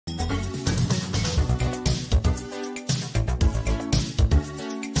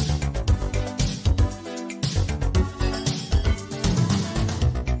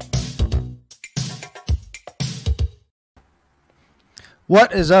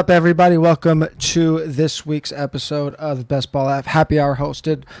What is up, everybody? Welcome to this week's episode of the Best Ball App Happy Hour,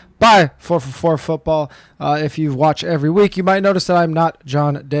 hosted by 4for4 Football. If you watch every week, you might notice that I'm not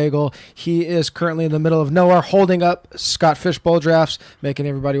John Daigle. He is currently in the middle of nowhere, holding up Scott Fishbowl drafts, making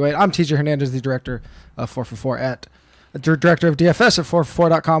everybody wait. I'm TJ Hernandez, the director of 4for4 at director of DFS at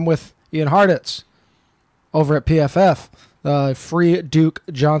 4for4.com with Ian Hartitz over at PFF, free Duke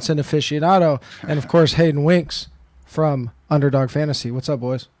Johnson aficionado, and of course Hayden Winks from Underdog Fantasy. What's up,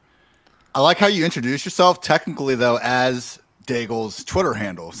 boys? I like how you introduce yourself technically, though, as Daigle's Twitter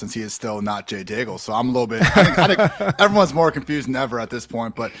handle, since he is still not Jay Daigle. So I'm a little bit, I think everyone's more confused than ever at this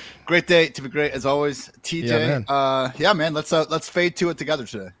point, but great day to be great as always. TJ, yeah, man, let's fade to it together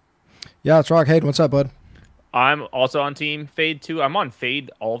today. Yeah, let's rock. Hayden, what's up, bud? I'm also on team fade too. I'm on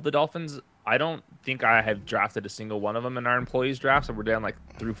fade all of the Dolphins. I don't think I have drafted a single one of them in our employees draft, so we're down like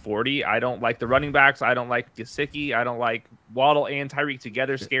through 40. I don't like the running backs. I don't like Gesicki. I don't like Waddle and Tyreek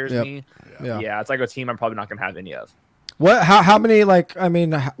together scares me. Yeah, it's like a team I'm probably not going to have any of. What? How many? Like, I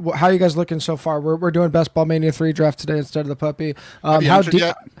mean, how are you guys looking so far? We're doing Best Ball Mania 3 draft today instead of the puppy. Have you entered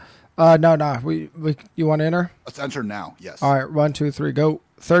yet? No. You want to enter? Let's enter now. Yes. All right, 1, 2, 3, go.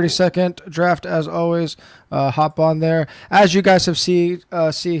 30-second draft as always. Hop on there. As you guys have see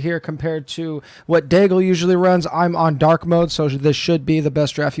here, compared to what Daigle usually runs, I'm on dark mode, so this should be the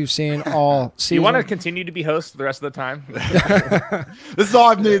best draft you've seen all season. You want to continue to be host the rest of the time? This is all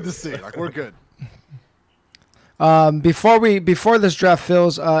I've needed to see. Like, we're good. Before this draft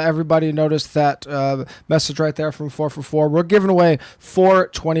fills, everybody noticed that message right there from 4for4. We're giving away 4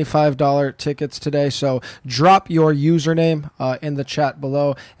 $25 tickets today, so drop your username in the chat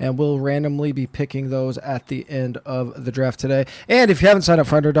below, and we'll randomly be picking those at the end of the draft today. And if you haven't signed up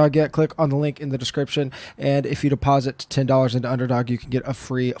for Underdog yet, click on the link in the description, and if you deposit $10 into Underdog, you can get a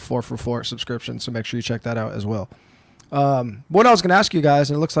free 4for4 subscription, so make sure you check that out as well. What I was going to ask you guys,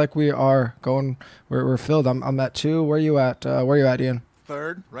 and it looks like we are going, we're filled. I'm at 2. Where are you at? Ian?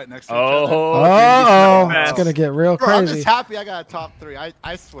 Third, right next to each other. It's going to get real crazy. I'm just happy I got a top 3.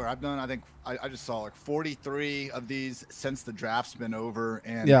 I swear, I've done, I just saw like 43 of these since the draft's been over.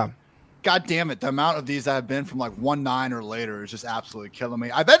 And yeah. God damn it, the amount of these that have been from like 1-9 or later is just absolutely killing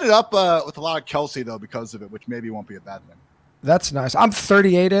me. I've ended up with a lot of Kelsey, though, because of it, which maybe won't be a bad thing. That's nice. I'm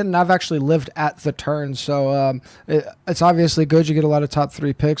 38 in, and I've actually lived at the turn, so it's obviously good. You get a lot of top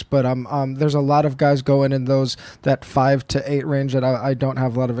 3 picks, but there's a lot of guys going in that 5 to 8 range that I don't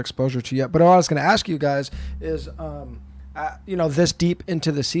have a lot of exposure to yet. But what I was going to ask you guys is, this deep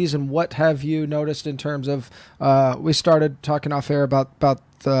into the season, what have you noticed in terms of? We started talking off air about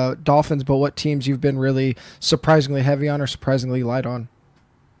the Dolphins, but what teams you've been really surprisingly heavy on or surprisingly light on?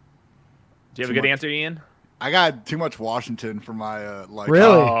 Do you have a good answer, Ian? I got too much Washington for my Really?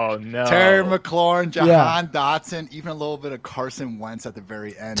 Oh no. Terry McLaurin, Jahan Dotson, even a little bit of Carson Wentz at the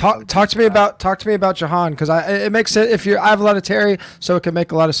very end. Talk to me about Jahan, because it makes sense. I have a lot of Terry, so it can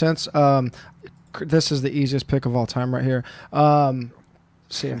make a lot of sense. This is the easiest pick of all time right here.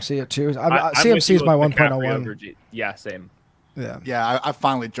 CMC at 2. CMC is my 1.01. Yeah, same. Yeah. I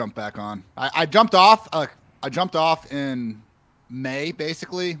finally jumped back on. I jumped off. I jumped off in May,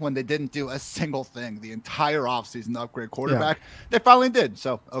 basically, when they didn't do a single thing the entire offseason to upgrade quarterback. They finally did.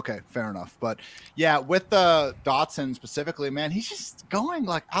 So, okay, fair enough. But, yeah, with Dotson specifically, man, he's just going,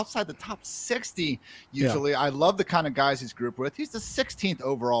 like, outside the top 60 usually. I love the kind of guys he's grouped with. He's the 16th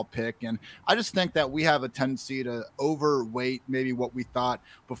overall pick, and I just think that we have a tendency to overweight maybe what we thought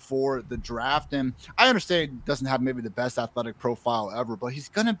before the draft. And I understand he doesn't have maybe the best athletic profile ever, but he's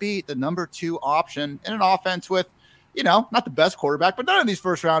going to be the number 2 option in an offense with, not the best quarterback, but none of these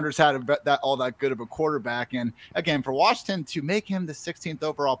first rounders had all that good of a quarterback. And again, for Washington to make him the 16th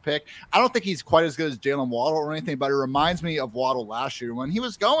overall pick, I don't think he's quite as good as Jalen Waddle or anything, but it reminds me of Waddle last year when he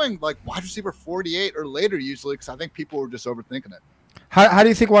was going like wide receiver 48 or later usually, because I think people were just overthinking it. How do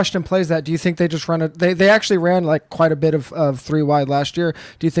you think Washington plays that? Do you think they just run it? They actually ran like quite a bit of 3 wide last year.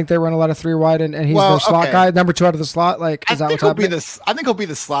 Do you think they run a lot of 3 wide and he's the slot guy, number 2 out of the slot? Like, is that what's happening? I think he'll be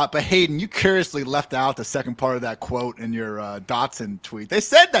the slot. But Hayden, you curiously left out the second part of that quote in your Dotson tweet. They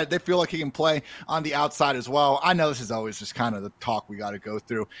said that they feel like he can play on the outside as well. I know this is always just kind of the talk we got to go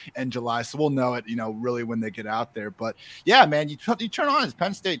through in July, so we'll know it, really when they get out there. But yeah, man, you turn on his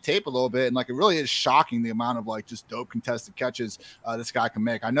Penn State tape a little bit, and like it really is shocking the amount of like just dope contested catches this guy can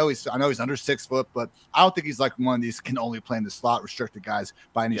make. I know he's under 6 foot, but I don't think he's like one of these can only play in the slot restricted guys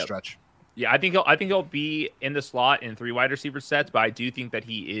by any stretch. Yeah, I think he'll be in the slot in 3 wide receiver sets, but I do think that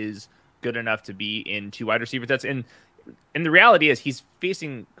he is good enough to be in 2 wide receiver sets. And the reality is he's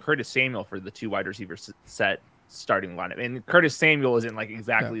facing Curtis Samuel for the 2 wide receiver set starting lineup. And Curtis Samuel isn't like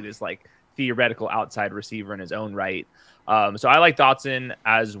exactly this like theoretical outside receiver in his own right. So I like Dotson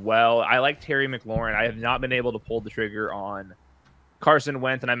as well. I like Terry McLaurin. I have not been able to pull the trigger on Carson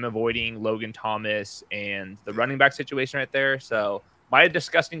Wentz, and I'm avoiding Logan Thomas and the running back situation right there. So my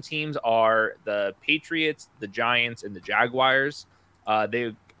disgusting teams are the Patriots, the Giants, and the Jaguars. I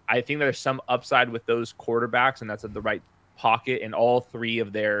think there's some upside with those quarterbacks, and that's at the right pocket, and all three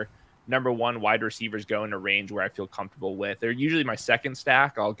of their number one wide receivers go in a range where I feel comfortable with. They're usually my second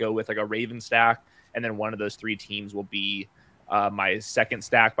stack. I'll go with like a Raven stack, and then one of those three teams will be my second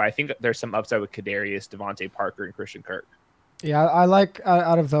stack. But I think there's some upside with Kadarius, Devontae Parker, and Christian Kirk. Yeah, I like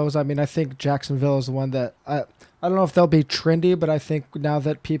out of those. I mean, I think Jacksonville is the one that I don't know if they'll be trendy, but I think now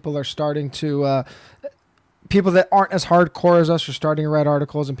that people are starting to people that aren't as hardcore as us are starting to write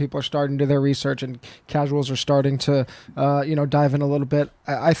articles, and people are starting to do their research, and casuals are starting to dive in a little bit.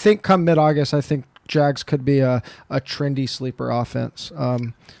 I think come mid-August, I think Jags could be a trendy sleeper offense.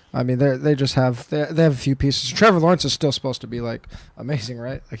 I mean, they just have they have a few pieces. Trevor Lawrence is still supposed to be like amazing,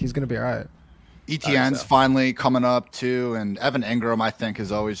 right? Like he's going to be all right. ETN's finally coming up too, and Evan Ingram, I think, has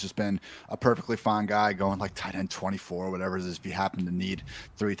always just been a perfectly fine guy, going like tight end 24 or whatever it is if you happen to need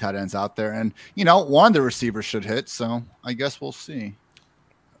 3 tight ends out there. And one of the receivers should hit, so I guess we'll see.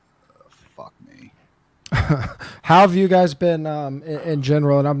 Fuck me. How have you guys been in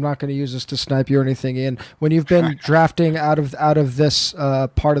general? And I'm not going to use this to snipe you or anything, Ian. When you've been drafting out of this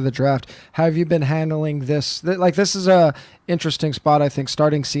part of the draft, how have you been handling this? This is a interesting spot. I think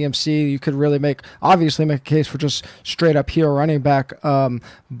starting CMC, you could really obviously make a case for just straight up hero running back.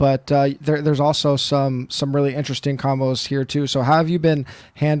 But there's also some really interesting combos here too. So how have you been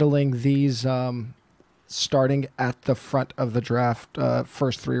handling these starting at the front of the draft,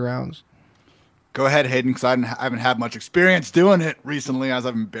 first 3 rounds? Go ahead, Hayden, because I haven't had much experience doing it recently, as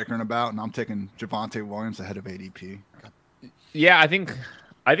I've been bickering about, and I'm taking Javonte Williams ahead of ADP. Yeah, I think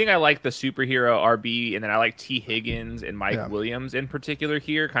I like the superhero RB, and then I like T. Higgins and Mike Williams in particular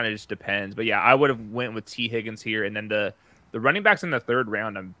here. Kind of just depends. But yeah, I would have went with T. Higgins here, and then the running backs in the 3rd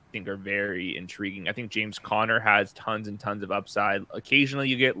round I think are very intriguing. I think James Conner has tons and tons of upside. Occasionally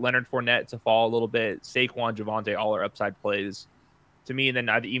you get Leonard Fournette to fall a little bit. Saquon, Javonte, all are upside plays to me. And then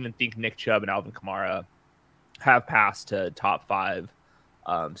I even think Nick Chubb and Alvin Kamara have passed to top 5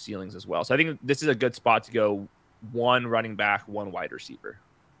 ceilings as well. So I think this is a good spot to go 1 running back, 1 wide receiver.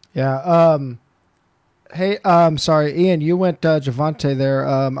 Yeah. Hey, sorry, Ian, you went Javonte there.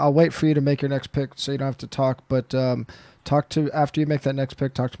 I'll wait for you to make your next pick so you don't have to talk, but after you make that next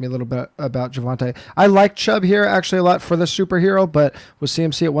pick, talk to me a little bit about Javonte. I like Chubb here actually a lot for the superhero, but with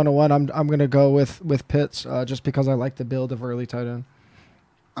CMC at 101, I'm going to go with Pitts just because I like the build of early tight end.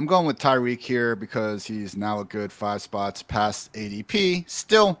 I'm going with Tyreek here because he's now a good 5 spots past ADP.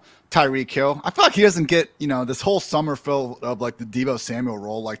 Still Tyreek Hill. I feel like he doesn't get, this whole summer fill of like the Deebo Samuel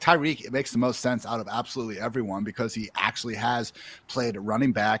role. Like Tyreek, it makes the most sense out of absolutely everyone because he actually has played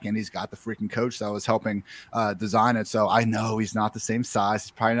running back and he's got the freaking coach that was helping design it. So I know he's not the same size.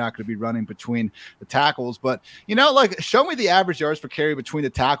 He's probably not going to be running between the tackles, but show me the average yards per carry between the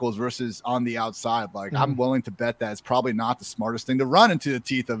tackles versus on the outside. Like I'm willing to bet that it's probably not the smartest thing to run into the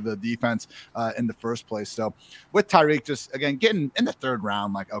teeth of the defense in the first place. So with Tyreek, just again, getting in the 3rd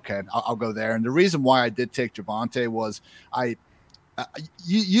round, like, okay, I'll go there. And the reason why I did take Javonte was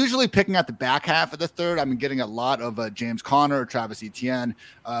usually picking at the back half of the 3rd. I've been getting a lot of James Conner, Travis Etienne,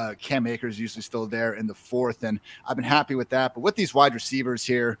 Cam Akers usually still there in the 4th. And I've been happy with that. But with these wide receivers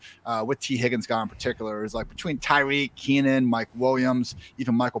here, with T. Higgins guy in particular, is like between Tyreek, Keenan, Mike Williams,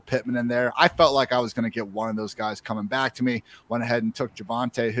 even Michael Pittman in there. I felt like I was going to get one of those guys coming back to me. Went ahead and took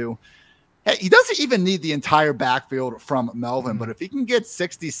Javonte, who – hey, he doesn't even need the entire backfield from Melvin, but if he can get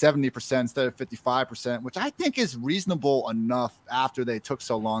 60, 70% instead of 55%, which I think is reasonable enough after they took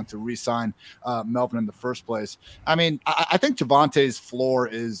so long to re-sign Melvin in the first place. I mean, I think Javonte's floor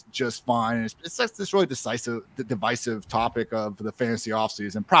is just fine. It's like this really divisive topic of the fantasy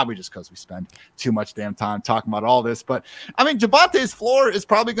offseason, probably just because we spend too much damn time talking about all this. But, I mean, Javonte's floor is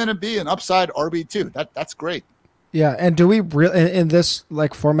probably going to be an upside RB2. That's great. Yeah, and do we really in this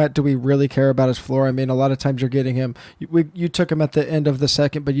format? Do we really care about his floor? I mean, a lot of times you're getting him. You took him at the end of the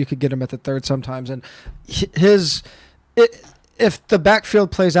 2nd, but you could get him at the 3rd sometimes. And if the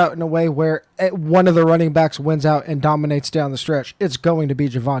backfield plays out in a way where one of the running backs wins out and dominates down the stretch, it's going to be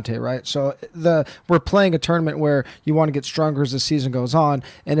Javonte, right? So we're playing a tournament where you want to get stronger as the season goes on,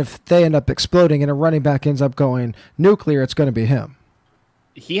 and if they end up exploding and a running back ends up going nuclear, it's going to be him.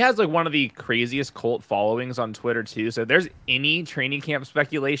 He has one of the craziest cult followings on Twitter too. So if there's any training camp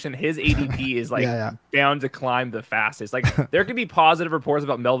speculation, his ADP is bound to climb the fastest. There could be positive reports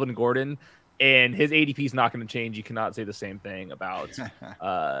about Melvin Gordon and his ADP is not going to change. You cannot say the same thing about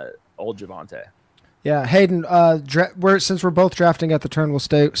old Javonte. Yeah, Hayden. Since we're both drafting at the turn, we'll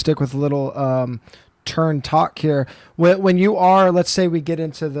stick with a little turn talk here. When you are, let's say we get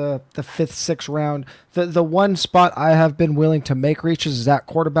into the fifth, sixth round, the one spot I have been willing to make reaches is at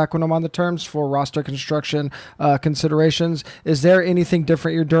quarterback when I'm on the terms for roster construction considerations. Is there anything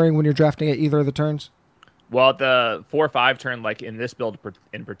different you're doing when you're drafting at either of the turns? Well, the 4-5 turn, like in this build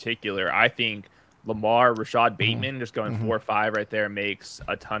in particular, I think Lamar, Rashad Bateman, just going 4-5 right there makes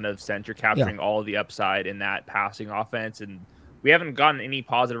a ton of sense. You're capturing all the upside in that passing offense. And we haven't gotten any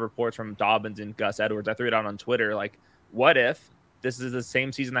positive reports from Dobbins and Gus Edwards. I threw it out on Twitter. Like, what if this is the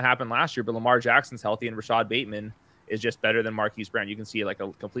same season that happened last year, but Lamar Jackson's healthy and Rashad Bateman is just better than Marquise Brown? You can see like a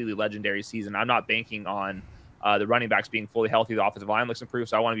completely legendary season. I'm not banking on the running backs being fully healthy. The offensive line looks improved.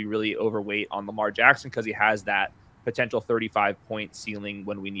 So I want to be really overweight on Lamar Jackson because he has that potential 35-point ceiling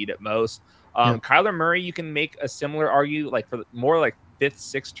when we need it most. Kyler Murray, you can make a similar argue, like for more like fifth,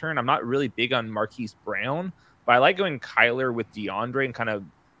 sixth turn. I'm not really big on Marquise Brown, but I like going Kyler with DeAndre and kind of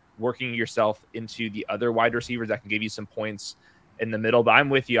working yourself into the other wide receivers that can give you some points in the middle. But I'm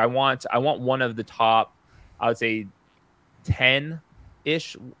with you. I want one of the top, I would say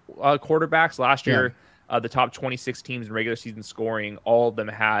 10-ish quarterbacks. Last year, the top 26 teams in regular season scoring, all of them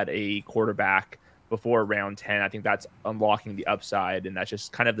had a quarterback before round 10. I think that's unlocking the upside, and that's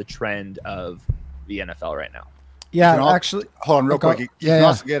just kind of the trend of the NFL right now. Yeah, actually, hold on real quick. You can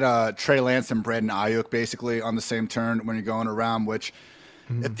also get Trey Lance and Brandon Ayuk basically on the same turn when you're going around, which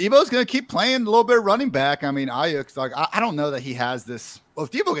if Debo's going to keep playing a little bit of running back, I mean, Ayuk's like, I don't know that he has this. Well,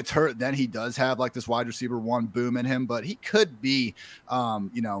 if Debo gets hurt, then he does have like this wide receiver one boom in him, but he could be,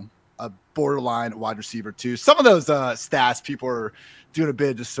 a borderline wide receiver too. Some of those stats people are doing a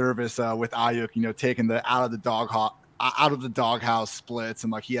bit of disservice with Ayuk, taking the out of the doghouse splits,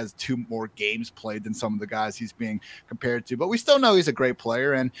 and like he has 2 more games played than some of the guys he's being compared to. But we still know he's a great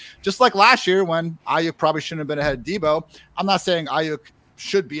player. And just like last year when Ayuk probably shouldn't have been ahead of Debo, I'm not saying Ayuk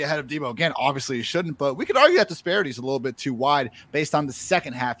should be ahead of Debo. Again, obviously he shouldn't, but we could argue that disparity is a little bit too wide based on the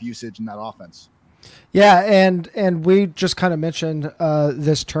second half usage in that offense. Yeah, and we just kind of mentioned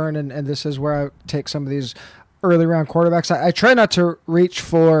this turn, and this is where I take some of these early round quarterbacks. I try not to reach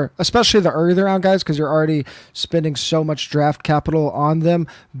for, especially the early round guys, because you're already spending so much draft capital on them.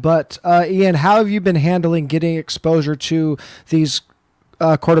 But Ian, how have you been handling getting exposure to these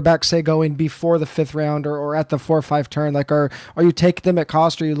quarterbacks, say going before the 5th round or at the 4 or 5 turn? Like, are you taking them at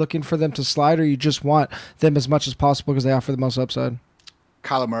cost? Are you looking for them to slide, or you just want them as much as possible because they offer the most upside?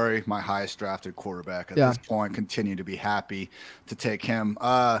 Kyler Murray, my highest drafted quarterback at this point, continue to be happy to take him.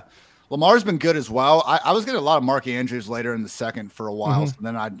 Lamar's been good as well. I was getting a lot of Mark Andrews later in the second for a while. So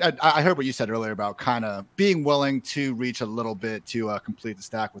then I heard what you said earlier about kind of being willing to reach a little bit to complete the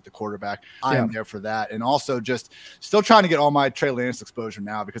stack with the quarterback. I am there for that. And also just still trying to get all my Trey Lance exposure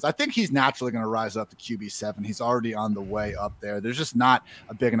now, because I think he's naturally going to rise up to QB7. He's already on the way up there. There's just not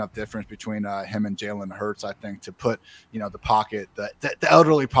a big enough difference between him and Jalen Hurts, I think, to put, the pocket, the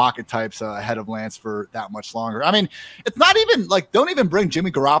elderly pocket types ahead of Lance for that much longer. I mean, it's not even like, don't even bring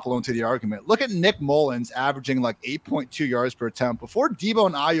Jimmy Garoppolo into the argument. Look at Nick Mullins averaging like 8.2 yards per attempt before Debo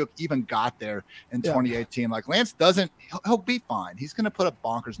and Ayuk even got there in 2018. Like Lance he'll be fine. He's going to put up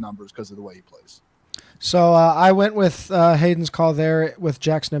bonkers numbers because of the way he plays. So I went with Hayden's call there with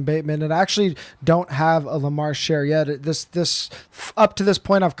Jackson and Bateman, and I actually don't have a Lamar share yet. This up to this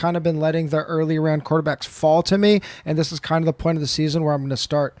point, I've kind of been letting the early round quarterbacks fall to me, and this is kind of the point of the season where I'm going to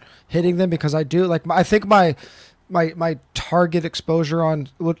start hitting them, because I do like. I think my target exposure on,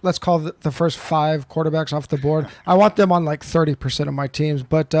 let's call the first 5 quarterbacks off the board, I want them on like 30% of my teams.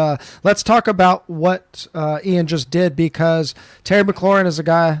 But let's talk about what Ian just did, because Terry McLaurin is a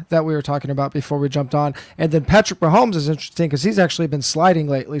guy that we were talking about before we jumped on, and then Patrick Mahomes is interesting because he's actually been sliding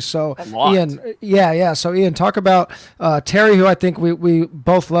lately. So Ian, So Ian, talk about Terry, who I think we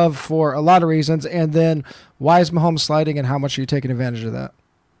both love for a lot of reasons, and then why is Mahomes sliding and how much are you taking advantage of that?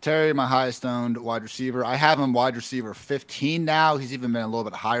 Terry, my highest owned wide receiver. I have him wide receiver 15 now. He's even been a little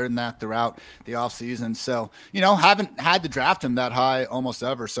bit higher than that throughout the offseason. So, haven't had to draft him that high almost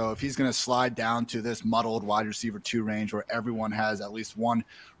ever. So if he's going to slide down to this muddled wide receiver 2 range where everyone has at least one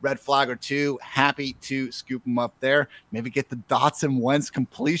red flag or 2, happy to scoop him up there. Maybe get the Dotson Wentz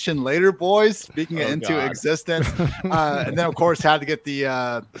completion later, boys. Speaking it into existence. And then, of course, had to get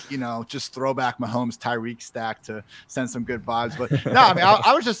the, just throwback Mahomes Tyreek stack to send some good vibes. But no, I mean,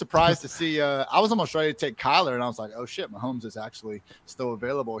 I was just surprised to see. I was almost ready to take Kyler, and I was like, oh shit, Mahomes is actually still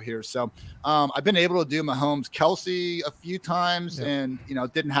available here. So I've been able to do Mahomes Kelsey a few times, and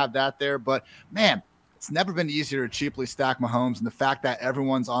didn't have that there. But man, It's never been easier to cheaply stack Mahomes, and the fact that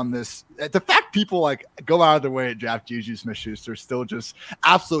everyone's on this, the fact people like go out of their way to draft Juju Smith-Schuster still just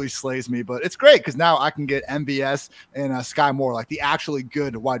absolutely slays me. But it's great because now I can get MVS and Sky Moore, like the actually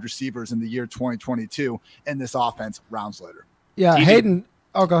good wide receivers in the year 2022 in this offense rounds later. Yeah, Hayden.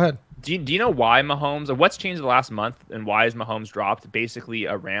 Oh, go ahead. Do you know why Mahomes, or what's changed the last month, and why is Mahomes dropped basically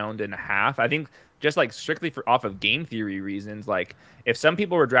a round and a half? I think just like strictly off of game theory reasons, like if some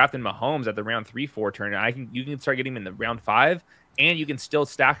people were drafting Mahomes at the round 3-4 turn, you can start getting him in the round 5, and you can still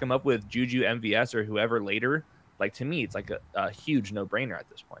stack him up with Juju, MVS, or whoever later. Like, to me, it's like a huge no-brainer at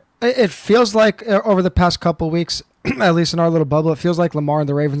this point. It feels like over the past couple of weeks, at least in our little bubble, it feels like Lamar and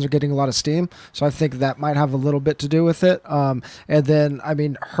the Ravens are getting a lot of steam. So I think that might have a little bit to do with it. And then, I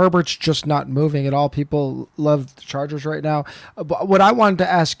mean, Herbert's just not moving at all. People love the Chargers right now. But what I wanted to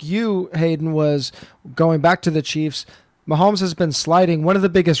ask you, Hayden, was going back to the Chiefs. Mahomes has been sliding. One of the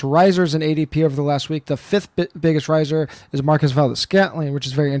biggest risers in ADP over the last week, the fifth biggest riser, is Marcus Valdes-Scantling, which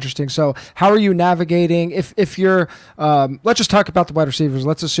is very interesting. So how are you navigating? If you're, let's just talk about the wide receivers.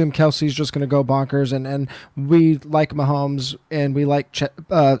 Let's assume Kelsey's just going to go bonkers, and we like Mahomes, and we like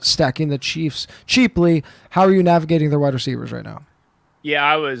stacking the Chiefs cheaply. How are you navigating their wide receivers right now? Yeah,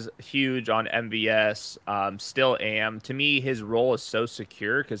 I was huge on MVS, still am. To me, his role is so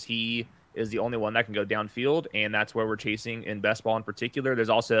secure because he is the only one that can go downfield, and that's where we're chasing in best ball in particular. There's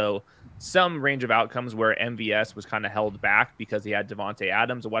also some range of outcomes where MVS was kind of held back because he had Devontae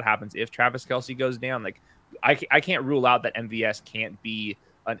Adams. And what happens if Travis Kelce goes down? Like, I can't rule out that MVS can't be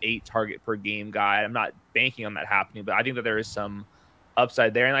an 8 target per game guy. I'm not banking on that happening, but I think that there is some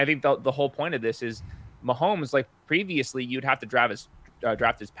upside there. And I think the whole point of this is Mahomes, like previously, you'd have to draft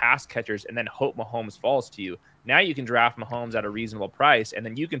his pass catchers and then hope Mahomes falls to you. Now you can draft Mahomes at a reasonable price, and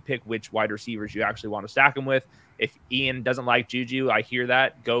then you can pick which wide receivers you actually want to stack him with. If Ian doesn't like Juju, I hear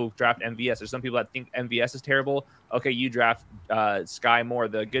that. Go draft MVS. There's some people that think MVS is terrible. Okay, you draft Sky Moore.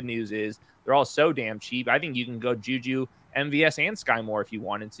 The good news is they're all so damn cheap. I think you can go Juju, MVS, and Sky Moore if you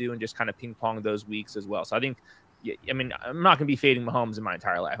wanted to, and just kind of ping pong those weeks as well. So I think, I mean, I'm not going to be fading Mahomes in my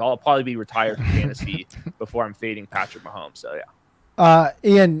entire life. I'll probably be retired from fantasy before I'm fading Patrick Mahomes. So yeah.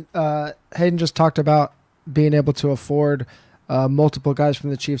 Ian, Hayden just talked about being able to afford multiple guys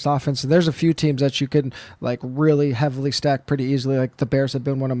from the Chiefs offense. And there's a few teams that you can like really heavily stack pretty easily. Like the Bears have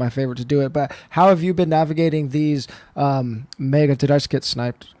been one of my favorite to do it. But how have you been navigating these mega? Did I just get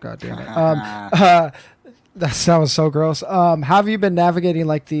sniped? God damn it. That was so gross. How have you been navigating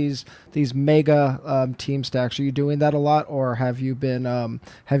like these mega team stacks? Are you doing that a lot, or have you been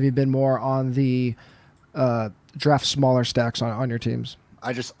more on the draft smaller stacks on your teams?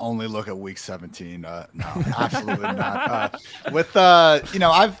 I just only look at week 17. No, absolutely not.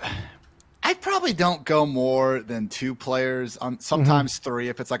 I probably don't go more than 2 players on sometimes 3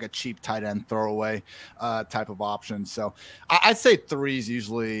 if it's like a cheap tight end throwaway type of option. So I'd say 3 is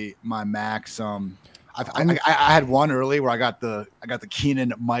usually my max. I had one early where I got the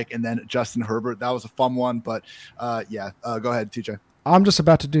Keenan, Mike, and then Justin Herbert. That was a fun one, but go ahead, TJ. I'm just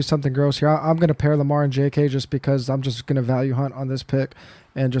about to do something gross here. I'm going to pair Lamar and JK just because I'm just going to value hunt on this pick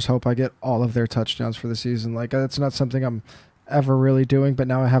and just hope I get all of their touchdowns for the season. Like, that's not something I'm ever really doing, but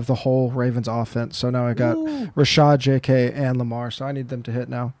now I have the whole Ravens offense. So now I got Rashad, JK, and Lamar. So I need them to hit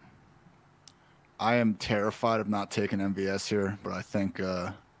now. I am terrified of not taking MVS here, but I think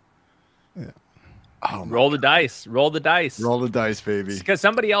roll the dice, baby. Because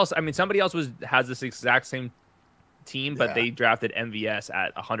somebody else has this exact same team, but they drafted MVS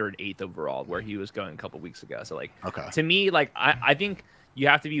at 108th overall, where he was going a couple weeks ago. So to me, like I think you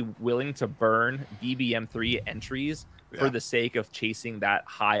have to be willing to burn BBM3 entries for the sake of chasing that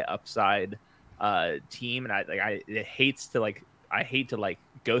high upside team. And I hate to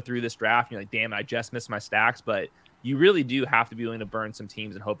go through this draft and you're like, damn, I just missed my stacks. But you really do have to be willing to burn some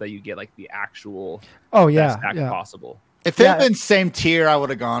teams and hope that you get like the actual best stack possible. If it had been same tier, I would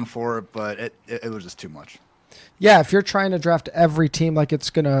have gone for it, but it was just too much. Yeah, if you're trying to draft every team like it's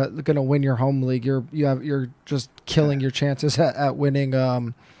gonna win your home league, you're just killing your chances at winning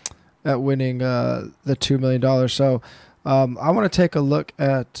the $2 million. So I want to take a look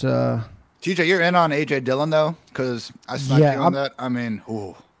at TJ. You're in on AJ Dillon though, because I sniped you on that. I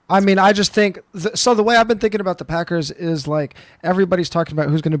mean, I just think so. The way I've been thinking about the Packers is like everybody's talking about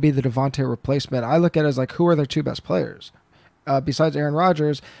who's going to be the Devontae replacement. I look at it as like who are their 2 best players. Besides Aaron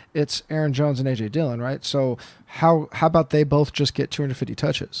Rodgers, it's Aaron Jones and AJ Dillon, right? So how about they both just get 250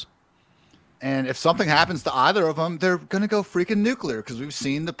 touches? And if something happens to either of them, they're going to go freaking nuclear because we've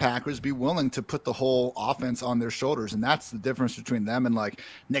seen the Packers be willing to put the whole offense on their shoulders. And that's the difference between them and like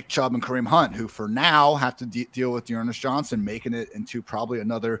Nick Chubb and Kareem Hunt, who for now have to deal with Dearness Johnson, making it into probably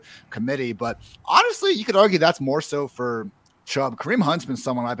another committee. But honestly, you could argue that's more so for Chubb. Kareem Hunt's been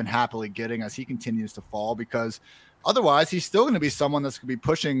someone I've been happily getting as he continues to fall, because otherwise he's still going to be someone that's going to be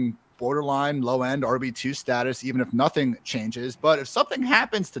pushing borderline low-end RB2 status, even if nothing changes. But if something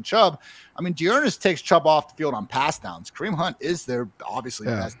happens to Chubb, I mean, Dearness takes Chubb off the field on pass downs. Kareem Hunt is their obviously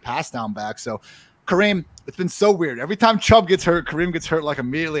best pass down back. So Kareem, it's been so weird. Every time Chubb gets hurt, Kareem gets hurt like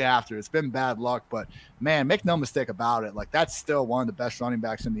immediately after. It's been bad luck, but man, make no mistake about it. Like, that's still one of the best running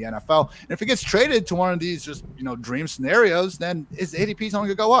backs in the NFL. And if he gets traded to one of these just, dream scenarios, then his ADP is only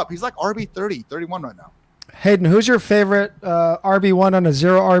going to go up. He's like RB 30, 31 right now. Hayden, who's your favorite RB1 on a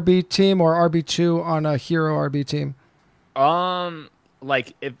zero RB team or RB2 on a hero RB team?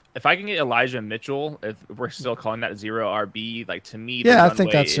 Like if I can get Elijah Mitchell, if we're still calling that zero RB, like to me, yeah, I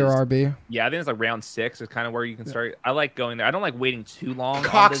think that's zero RB. Yeah, I think it's like round 6 is kind of where you can start. I like going there. I don't like waiting too long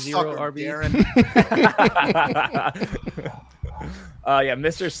on the zero RB. Yeah,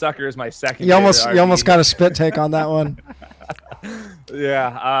 Mr. Sucker is my second. You almost got a spit take on that one.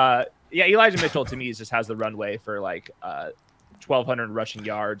 Yeah. Yeah, Elijah Mitchell to me just has the runway for like 1,200 rushing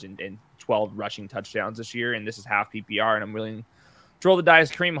yards and 12 rushing touchdowns this year, and this is half PPR, and I'm willing to roll the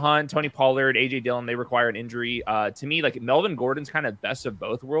dice. Kareem Hunt, Tony Pollard, A.J. Dillon, they require an injury. To me, like Melvin Gordon's kind of best of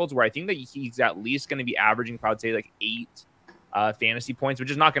both worlds, where I think that he's at least going to be averaging, I would say, like 8 fantasy points,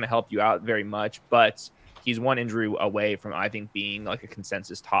 which is not going to help you out very much, but he's one injury away from, I think, being like a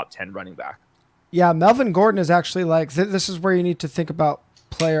consensus top 10 running back. Yeah, Melvin Gordon is actually like, this is where you need to think about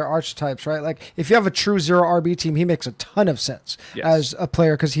player archetypes, right? Like if you have a true zero RB team, he makes a ton of sense as a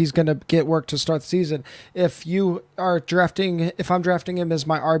player because he's going to get work to start the season. If I'm drafting him as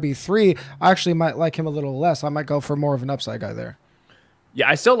my RB3, I actually might like him a little less. I might go for more of an upside guy there.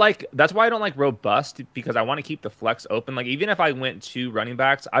 Yeah, that's why I don't like robust, because I want to keep the flex open. Like even if I went 2 running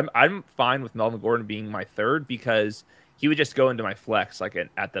backs, I'm fine with Melvin Gordon being my third, because he would just go into my flex like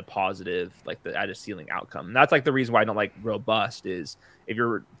at the positive, like at a ceiling outcome. And that's like the reason why I don't like robust, is if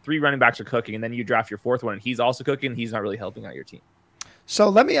your 3 running backs are cooking and then you draft your 4th one and he's also cooking, he's not really helping out your team. So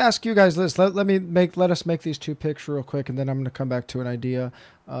let me ask you guys this. Let us make these 2 picks real quick, and then I'm going to come back to an idea.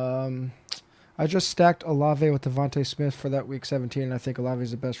 I just stacked Olave with Devontae Smith for that week 17, and I think Olave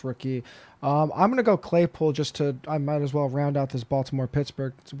is the best rookie. I'm going to go Claypool I might as well round out this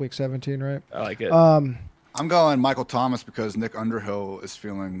Baltimore-Pittsburgh. It's week 17, right? I like it. I'm going Michael Thomas because Nick Underhill is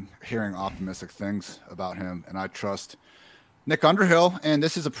hearing optimistic things about him, and I trust Nick Underhill. And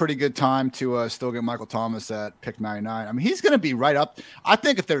this is a pretty good time to still get Michael Thomas at pick 99. I mean, he's going to be right up. I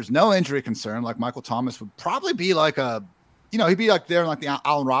think if there's no injury concern, like Michael Thomas would probably be like he'd be like there in like the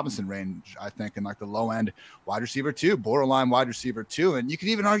Allen Robinson range, I think, in like the low end wide receiver 2, borderline wide receiver 2. And you could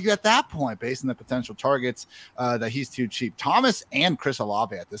even argue at that point, based on the potential targets, that he's too cheap. Thomas and Chris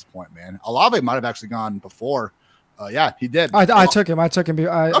Olave at this point, man. Olave might have actually gone before. Yeah, he did. I took him. I took him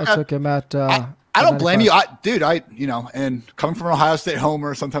at. I don't blame you. And coming from an Ohio State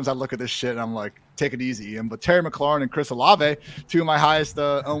homer, sometimes I look at this shit and I'm like, take it easy, Ian. But Terry McLaurin and Chris Olave, 2 of my highest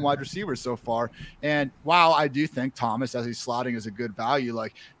owned wide receivers so far. And while I do think Thomas, as he's slotting, is a good value,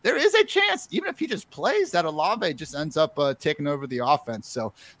 like there is a chance, even if he just plays, that Olave just ends up taking over the offense.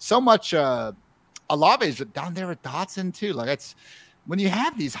 So much Olave is down there with Dotson too. Like it's when you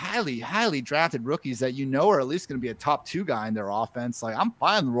have these highly drafted rookies that are at least going to be a top 2 guy in their offense. Like I'm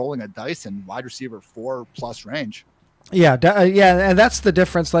fine rolling a dice in wide receiver 4+ range. Yeah, and that's the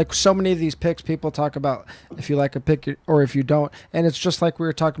difference. Like so many of these picks, people talk about if you like a pick or if you don't, and it's just like we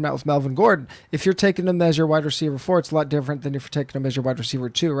were talking about with Melvin Gordon. If you're taking him as your wide receiver 4, it's a lot different than if you're taking him as your wide receiver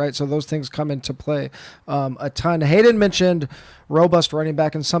 2, right? So those things come into play a ton. Hayden mentioned robust running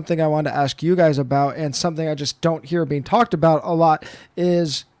back, and something I wanted to ask you guys about, and something I just don't hear being talked about a lot,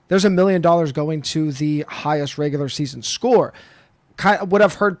 is there's $1 million going to the highest regular season score. What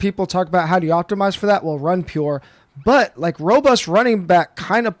I've heard people talk about, how do you optimize for that? Well, run pure. But like robust running back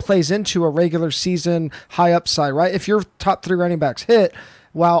kind of plays into a regular season high upside, right? If your top 3 running backs hit,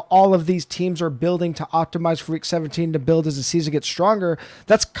 while all of these teams are building to optimize for week 17 to build as the season gets stronger,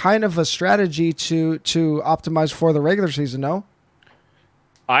 that's kind of a strategy to optimize for the regular season, no?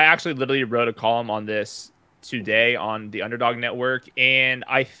 I actually literally wrote a column on this today on the Underdog Network, and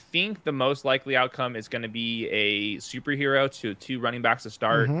I think the most likely outcome is going to be a superhero to 2 running backs to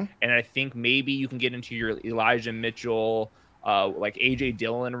start. And I think maybe you can get into your Elijah Mitchell, like AJ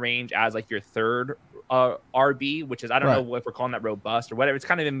Dillon range as like your 3rd RB, which is, I don't know if we're calling that robust or whatever. It's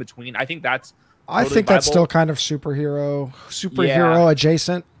kind of in between. I think that's totally that's still kind of superhero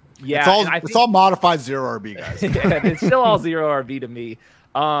adjacent. Yeah, it's all modified 0 RB, guys. It's still all 0 RB to me.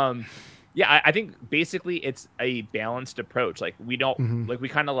 Yeah, I think basically it's a balanced approach. Like we don't like we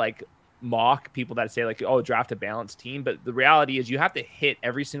kind of like mock people that say like, oh, draft a balanced team, but the reality is you have to hit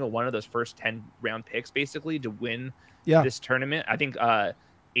every single one of those first 10 round picks basically to win this tournament. I think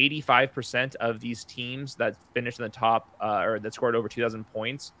 85% of these teams that finished in the top or that scored over 2,000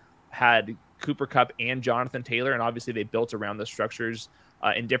 points had Cooper Kupp and Jonathan Taylor, and obviously they built around the structures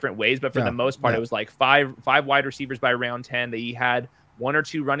in different ways. But for the most part, it was like five wide receivers by round 10. They had 1 or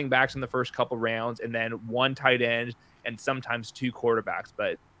 2 running backs in the first couple rounds, and then 1 tight end, and sometimes 2 quarterbacks.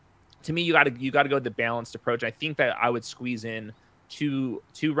 But to me, you got to go with the balanced approach. I think that I would squeeze in two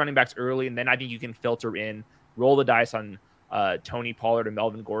running backs early, and then I think you can filter in, roll the dice on Tony Pollard and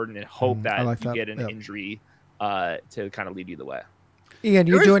Melvin Gordon, and hope that you get an injury to kind of lead you the way. Ian,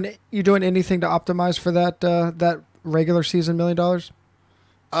 you doing anything to optimize for that regular season $1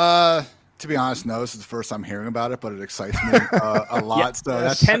 million? To be honest, no. This is the first I'm hearing about it, but it excites me a lot. Yeah. So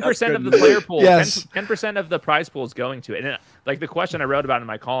that's 10% of the player pool. Yes. 10% of the prize pool is going to it. And like the question I wrote about in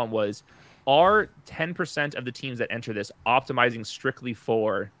my column was, are 10% of the teams that enter this optimizing strictly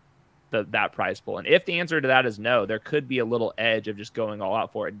for that prize pool? And if the answer to that is no, there could be a little edge of just going all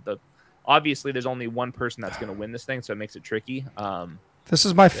out for it. Obviously, there's only one person that's going to win this thing, so it makes it tricky. This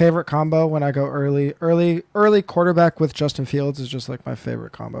is my favorite combo when I go early quarterback with Justin Fields is just like my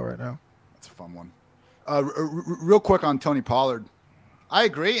favorite combo right now. That's a fun one. Real quick on Tony Pollard. I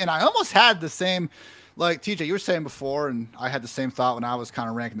agree, and I almost had the same, like TJ, you were saying before, and I had the same thought when I was kind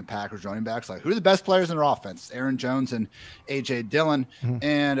of ranking the Packers running backs. Like, who are the best players in their offense? Aaron Jones and A.J. Dillon.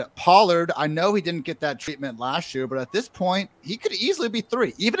 And Pollard, I know he didn't get that treatment last year, but at this point, he could easily be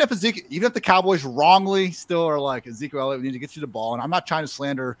 3. Even if the Cowboys wrongly still are like, Ezekiel Elliott, we need to get you the ball. And I'm not trying to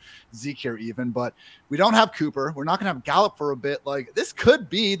slander Zeke here even, but we don't have Cooper. We're not going to have Gallup for a bit. Like, this could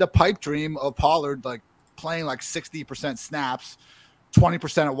be the pipe dream of Pollard, like playing like 60% snaps,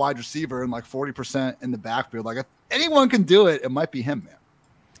 20% at wide receiver, and like 40% in the backfield. Like, if anyone can do it, it might be him, man.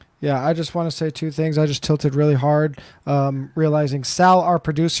 Yeah, I just want to say 2 things. I just tilted really hard, realizing Sal, our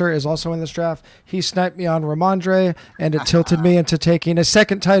producer, is also in this draft. He sniped me on Ramondre, and it tilted me into taking a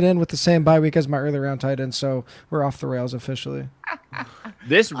second tight end with the same bye week as my early round tight end, so we're off the rails officially.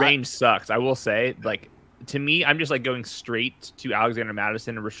 This range sucks, I will say. Like, to me, I'm just like going straight to Alexander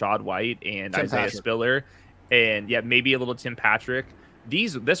Mattison and Rashad White and Isaiah Spiller, and maybe a little Tim Patrick.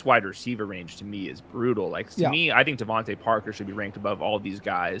 This wide receiver range to me is brutal. Like, to me, I think Devontae Parker should be ranked above all these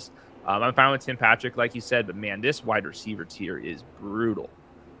guys. I'm fine with Tim Patrick, like you said, but man, this wide receiver tier is brutal.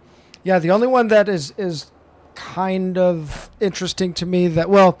 Yeah, the only one that is kind of interesting to me that,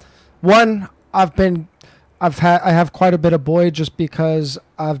 well, one I have quite a bit of Boyd just because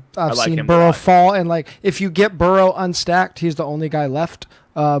I've seen Burrow fall, and like if you get Burrow unstacked, he's the only guy left.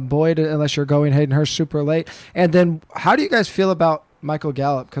 Boyd, unless you're going Hayden Hurst super late. And then how do you guys feel about Michael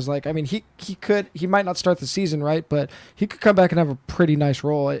Gallup? Because like, I mean, he might not start the season, right, but he could come back and have a pretty nice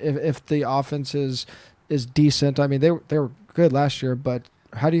role if the offense is decent. I mean, they were good last year, but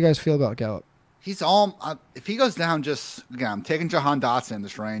how do you guys feel about Gallup? He's all if he goes down, just again, I'm taking Jahan Dotson in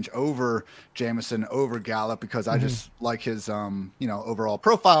this range over Jameson, over Gallup, because I just like his overall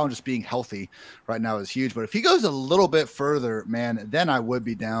profile, and just being healthy right now is huge. But if he goes a little bit further, man, then I would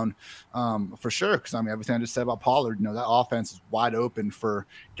be down for sure. Because I mean, everything I just said about Pollard, that offense is wide open for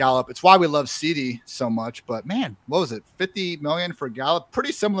Gallup. It's why we love CeeDee so much. But man, what was it? $50 million for Gallup?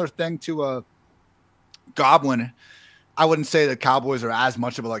 Pretty similar thing to Godwin. I wouldn't say the Cowboys are as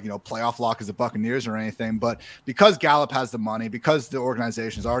much of a playoff lock as the Buccaneers or anything, but because Gallup has the money, because the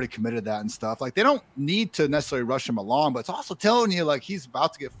organization's already committed that and stuff, like they don't need to necessarily rush him along, but it's also telling you like he's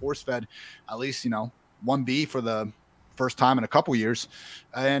about to get force fed at least 1B for the first time in a couple years,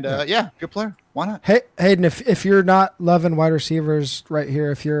 and good player. Why not? Hey, Hayden, if you're not loving wide receivers right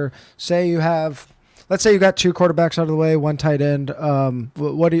here, if you're let's say you got 2 quarterbacks out of the way, 1 tight end.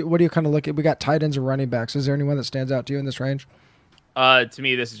 What do you kind of look at? We got tight ends or running backs. Is there anyone that stands out to you in this range? To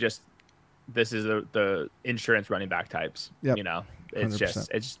me, this is the insurance running back types. Yep. It's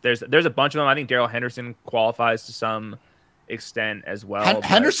 100%. just there's a bunch of them. I think Darrell Henderson qualifies to some extent as well.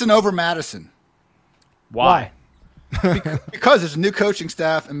 Henderson over Madison. Why? Because there's a new coaching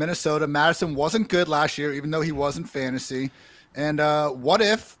staff in Minnesota. Madison wasn't good last year, even though he was in fantasy. And what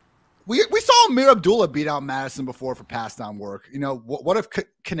if we saw Amir Abdullah beat out Madison before for pass down work? What if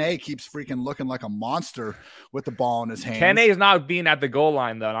Kene keeps freaking looking like a monster with the ball in his hands? Kene is not being at the goal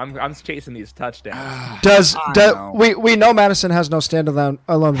line though. I'm chasing these touchdowns. We know Madison has no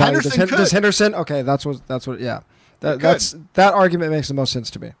standalone value. Does Henderson? Okay, that's what. Yeah, that argument makes the most sense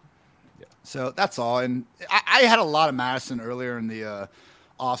to me. So that's all. And I had a lot of Madison earlier in the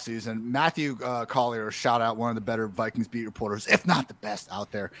offseason. Matthew Collier, shout out, one of the better Vikings beat reporters, if not the best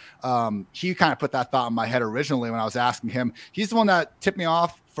out there. He kind of put that thought in my head originally when I was asking him. He's the one that tipped me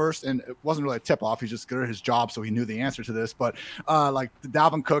off first, and it wasn't really a tip off. He's just good at his job, so he knew the answer to this. But like the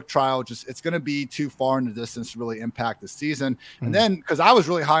Dalvin Cook trial, it's going to be too far in the distance to really impact the season. And then because I was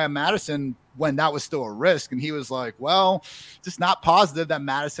really high on Madison when that was still a risk, and he was like, well, just not positive that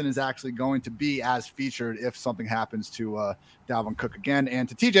Madison is actually going to be as featured if something happens to Dalvin Cook again. And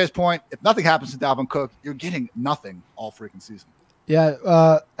to TJ's point, if nothing happens to Dalvin Cook, you're getting nothing all freaking season.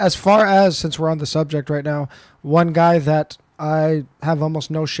 Yeah, as far as, since we're on the subject right now, one guy that I have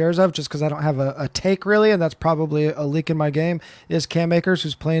almost no shares of just because I don't have a take really, and that's probably a leak in my game, is Cam Akers,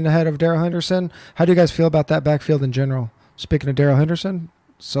 who's playing ahead of Darrell Henderson. How do you guys feel about that backfield in general? Speaking of Darrell Henderson,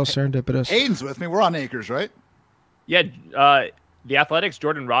 so serendipitous. Hayden's with me. We're on Akers, right? Yeah, the Athletics'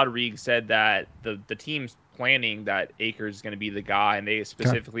 Jordan Rodriguez said that the team's planning that Akers is going to be the guy, and they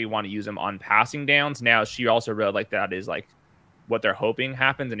specifically want to use him on passing downs. Now, she also wrote like that is like what they're hoping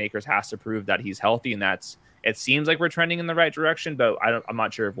happens, and Akers has to prove that he's healthy, and it seems like we're trending in the right direction, but I'm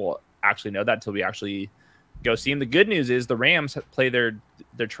not sure if we'll actually know that until we actually go see him. The good news is the Rams play their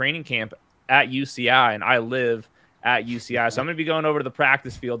training camp at UCI, and I live at UCI, so I'm going to be going over to the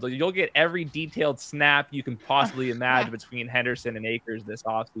practice field. You'll get every detailed snap you can possibly imagine between Henderson and Akers this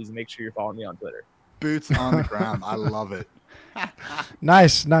offseason. Make sure you're following me on Twitter. Boots on the ground. I love it.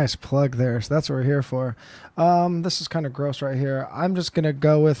 Nice plug there. So that's what we're here for. This is kind of gross right here. I'm just going to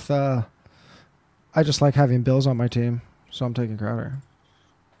go with I just like having Bills on my team, so I'm taking Crowder.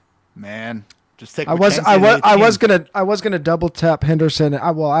 Man, just take. I was gonna double tap Henderson. I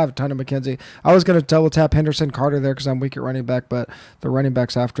have a ton of McKenzie. I was gonna double tap Henderson Carter there because I'm weak at running back, but the running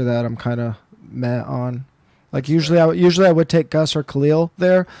backs after that I'm kind of meh on. Like usually I would take Gus or Khalil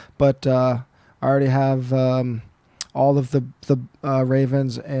there, but I already have all of the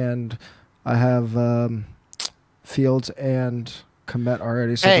Ravens, and I have Fields and Komet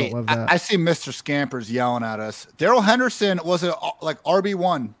already, so hey, don't love that. I see Mr. Scampers yelling at us. Darrell Henderson was like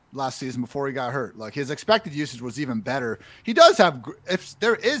RB1 last season before he got hurt. Like his expected usage was even better. He does have, if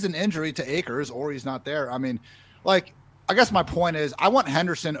there is an injury to Akers or he's not there, I mean, like, I guess my point is I want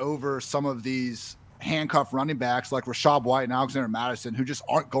Henderson over some of these handcuff running backs like Rashad White and Alexander Madison who just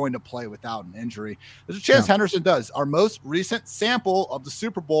aren't going to play without an injury. There's a chance Henderson does. Our most recent sample of the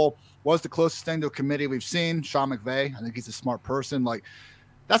Super Bowl was the closest thing to a committee we've seen. Sean McVay. I think he's a smart person. Like,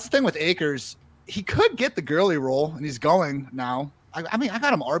 that's the thing with Akers. He could get the Gurley role, and he's going now. I mean, I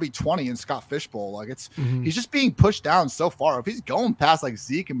got him RB20 in Scott Fishbowl. Like, he's just being pushed down so far. If he's going past like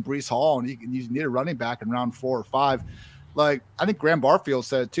Zeke and Breece Hall, and you need a running back in round 4 or 5, like I think Graham Barfield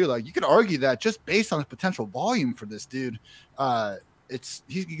said it too. Like, you could argue that just based on the potential volume for this dude,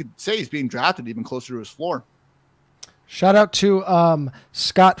 you could say he's being drafted even closer to his floor. Shout out to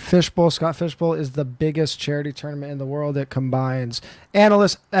Scott Fishbowl. Scott Fishbowl is the biggest charity tournament in the world. It combines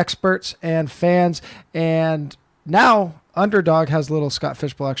analysts, experts, and fans. And now Underdog has a little Scott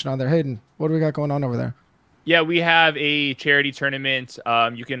Fishbowl action on there. Hayden, what do we got going on over there? Yeah, we have a charity tournament.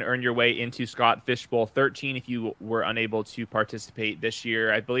 You can earn your way into Scott Fishbowl 13 if you were unable to participate this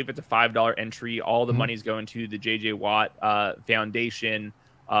year. I believe it's a $5 entry. All the money's going to the J.J. Watt Foundation.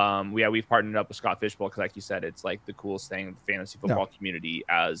 We've partnered up with Scott Fishbowl because, like you said, it's like the coolest thing the fantasy football community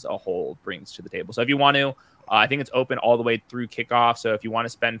as a whole brings to the table. So if you want to, I think it's open all the way through kickoff. So if you want to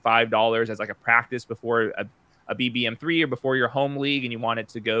spend $5 as like a practice before a BBM3 or before your home league and you want it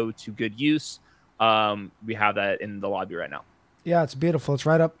to go to good use, we have that in the lobby right now. Yeah, it's beautiful. It's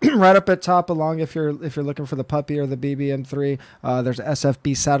right up right up at top along if you're looking for the puppy or the BBM3. There's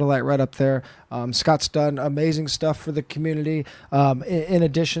SFB satellite right up there. Scott's done amazing stuff for the community. In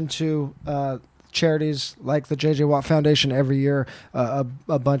addition to charities like the J.J. Watt Foundation, every year a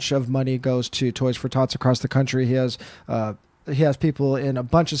bunch of money goes to Toys for Tots across the country. He has people in a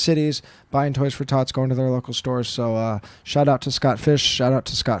bunch of cities buying Toys for Tots, going to their local stores. So shout out to Scott Fish. Shout out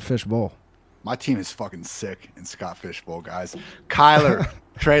to Scott Fishbowl. My team is fucking sick in Scott Fishbowl, guys. Kyler,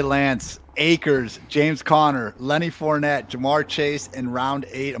 Trey Lance, Akers, James Conner, Lenny Fournette, Jamar Chase, and round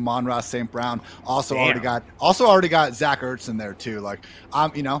 8, Amon-Ra St. Brown. Also already got Zach Ertz in there too. Like,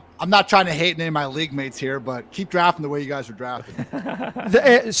 I'm not trying to hate any of my league mates here, but keep drafting the way you guys are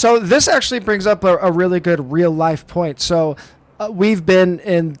drafting. So this actually brings up a really good real life point. So we've been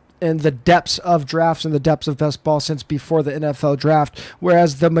in the depths of drafts and the depths of best ball since before the NFL draft,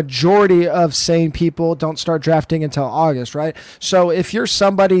 whereas the majority of sane people don't start drafting until August, right? So if you're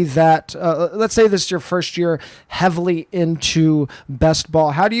somebody that, let's say this is your first year heavily into best ball,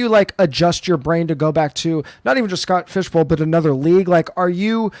 how do you like adjust your brain to go back to not even just Scott Fishbowl, but another league? Like, are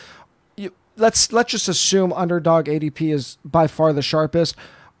you let's just assume underdog ADP is by far the sharpest.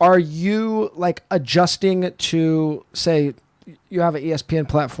 Are you like adjusting to, say, you have an ESPN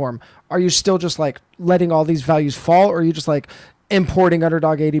platform? Are you still just like letting all these values fall, or are you just like importing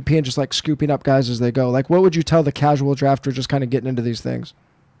underdog ADP and just like scooping up guys as they go? Like, what would you tell the casual drafter just kind of getting into these things?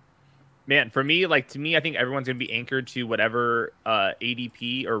 Man, for me, like to me, I think everyone's going to be anchored to whatever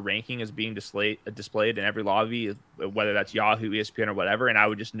ADP or ranking is being displayed in every lobby, whether that's Yahoo, ESPN, or whatever. And I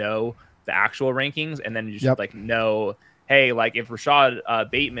would just know the actual rankings, and then just like know, hey, like if Rashad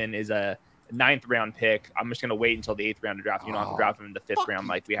Bateman is a 9th round pick, I'm just gonna wait until the 8th round to draft. You don't have to draft him in the 5th round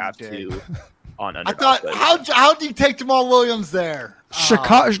like we have to on underdog. I thought, how do you take Jamal Williams there?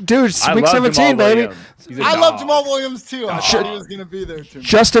 Chicago, dude, week 17, baby. I love Jamal Williams too. I thought he was gonna be there too.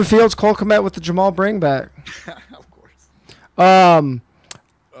 Justin Fields, Cole Kmet with the Jamal bring back. Of course.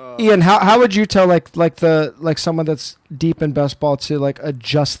 Ian, how would you tell like someone that's deep in best ball to like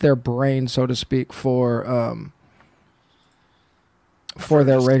adjust their brain, so to speak, for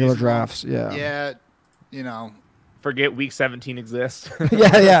their regular drafts? Yeah, forget week 17 exists.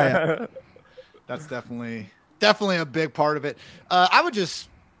 yeah. That's definitely a big part of it.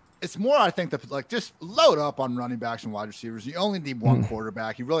 It's more, I think, that like just load up on running backs and wide receivers. You only need one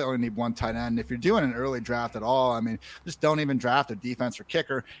quarterback. You really only need one tight end. If you're doing an early draft at all, I mean, just don't even draft a defense or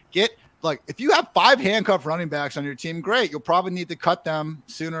kicker. If you have 5 handcuff running backs on your team, great. You'll probably need to cut them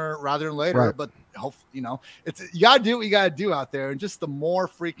sooner rather than later. Right. But hopefully, you gotta do what you gotta do out there. And just the more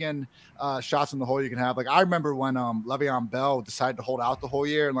freaking shots in the hole you can have. Like I remember when Le'Veon Bell decided to hold out the whole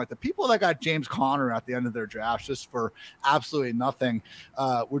year, and like the people that got James Conner at the end of their drafts just for absolutely nothing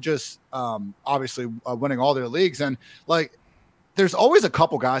were just obviously winning all their leagues. And like there's always a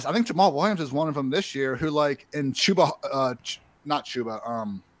couple guys. I think Jamal Williams is one of them this year who like in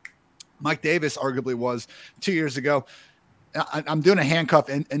Mike Davis arguably was 2 years ago. I'm doing a handcuff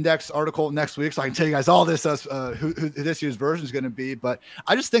index article next week, so I can tell you guys all this who this year's version is going to be. But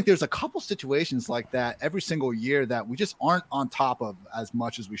I just think there's a couple situations like that every single year that we just aren't on top of as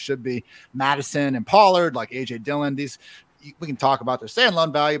much as we should be. Madison and Pollard, like AJ Dillon, we can talk about their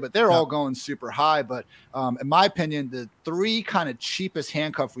standalone value, but they're all going super high. But in my opinion, the 3 kind of cheapest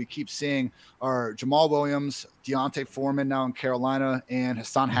handcuff we keep seeing are Jamal Williams, Deontay Foreman now in Carolina, and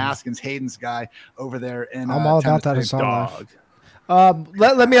Hassan Haskins, Hayden's guy over there in I'm all about that Hassan.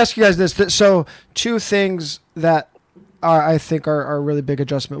 Let me ask you guys this. So 2 things that I think are a really big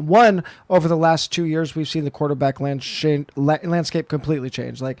adjustment. One, over the last 2 years, we've seen the quarterback landscape completely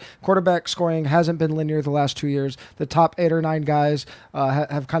change. Like quarterback scoring hasn't been linear the last 2 years. The top 8 or 9 guys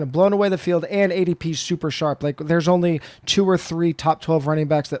have kind of blown away the field, and ADP super sharp. Like there's only 2 or 3 top 12 running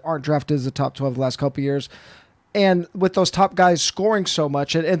backs that aren't drafted as the top 12 the last couple of years. And with those top guys scoring so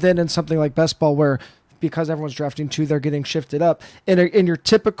much, and then in something like best ball where because everyone's drafting 2, they're getting shifted up. In your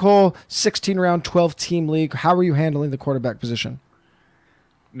typical 16-round, 12-team league, how are you handling the quarterback position?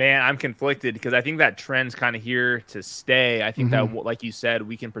 Man, I'm conflicted because I think that trend's kind of here to stay. I think that, like you said,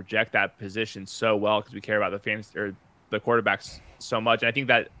 we can project that position so well because we care about the fans or the quarterbacks so much. And I think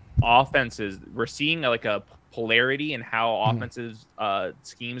that offenses, we're seeing like a polarity in how offensive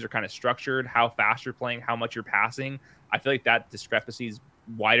schemes are kind of structured, how fast you're playing, how much you're passing. I feel like that discrepancy is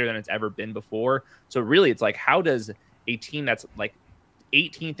wider than it's ever been before. So really, it's like, how does a team that's like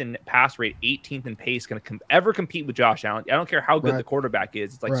 18th in pass rate, 18th in pace, going to ever compete with Josh Allen? I don't care how good the quarterback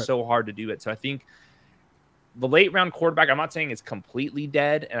is. It's like so hard to do it. So I think the late round quarterback, I'm not saying it's completely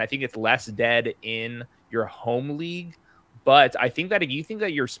dead, and I think it's less dead in your home league. But I think that if you think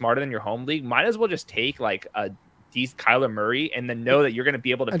that you're smarter than your home league, might as well just take like a decent Kyler Murray and then know that you're going to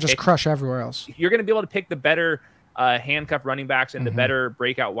be able to just crush everywhere else. You're going to be able to pick the better handcuff running backs and the better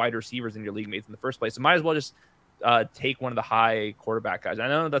breakout wide receivers in your league mates in the first place. So might as well just take one of the high quarterback guys. I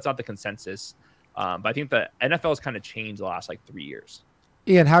know that's not the consensus, but I think the NFL has kind of changed the last like 3 years.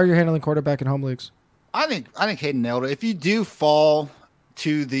 Ian, how are you handling quarterback in home leagues? I think Hayden nailed it. If you do fall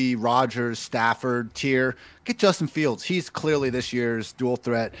to the Rodgers Stafford tier, get Justin Fields. He's clearly this year's dual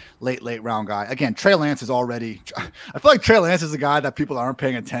threat late round guy. Again, Trey Lance is already, I feel like Trey Lance is a guy that people that aren't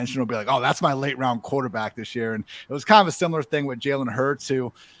paying attention will be like, oh, that's my late round quarterback this year. And it was kind of a similar thing with Jalen Hurts,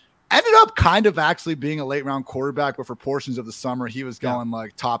 who ended up kind of actually being a late round quarterback, but for portions of the summer, he was going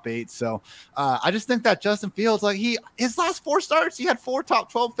like top 8. So I just think that Justin Fields, like his last 4 starts, he had 4 top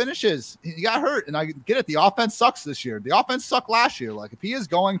 12 finishes. He got hurt. And I get it. The offense sucks this year. The offense sucked last year. Like if he is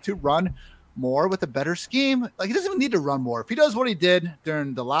going to run more with a better scheme, like he doesn't even need to run more. If he does what he did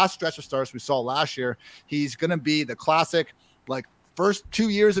during the last stretch of starts we saw last year, he's going to be the classic, like, first 2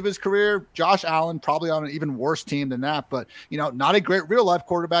 years of his career, Josh Allen, probably on an even worse team than that, but not a great real life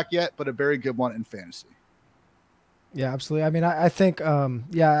quarterback yet, but a very good one in fantasy. Yeah, absolutely. I mean, I think,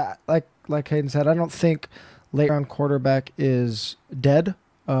 like Hayden said, I don't think late round quarterback is dead.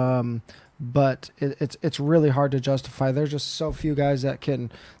 But it's really hard to justify. There's just so few guys that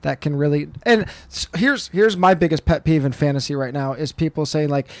can really. And here's my biggest pet peeve in fantasy right now is people saying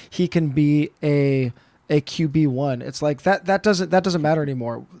like he can be a QB1. It's like that doesn't matter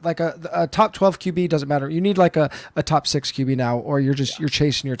anymore. Like a top 12 QB doesn't matter. You need like a top 6 QB now, or you're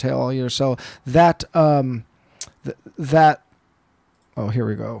chasing your tail all year. So that oh, here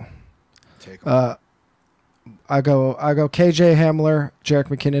we go. I go KJ Hamler, Jerick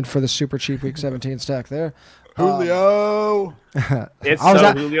McKinnon for the super cheap week 17 stack there. Julio. It's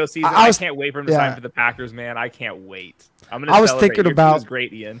Julio season. I can't wait for him to sign for the Packers, man. I can't wait. I was thinking about. Was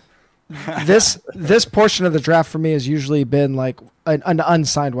great, Ian. this portion of the draft for me has usually been like an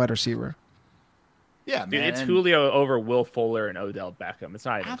unsigned wide receiver. Yeah, dude, man. it's Julio over Will Fuller and Odell Beckham. It's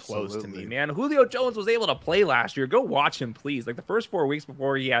not even close to me, man. Julio Jones was able to play last year. Go watch him, please. Like the first 4 weeks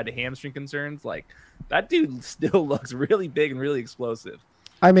before he had hamstring concerns, like that dude still looks really big and really explosive.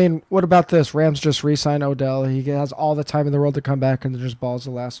 I mean, what about this? Rams just re-signed Odell. He has all the time in the world to come back and just balls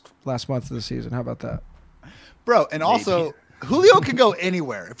the last month of the season. How about that, bro? And also, Julio can go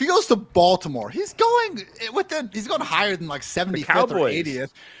anywhere. If he goes to Baltimore, he's going higher than like 75th or 80th.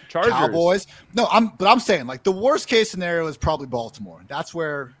 Chargers. Cowboys. No, I'm saying like the worst case scenario is probably Baltimore. That's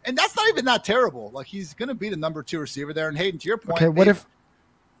where, and that's not even that terrible. Like he's going to be the number 2 receiver there. And Hayden, to your point, okay, what if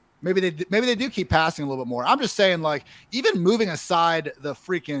maybe they do keep passing a little bit more? I'm just saying, like even moving aside the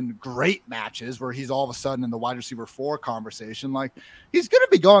freaking great matches where he's all of a sudden in the wide receiver 4 conversation, like he's going to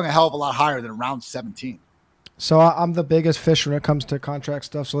be going a hell of a lot higher than round 17. So I'm the biggest fish when it comes to contract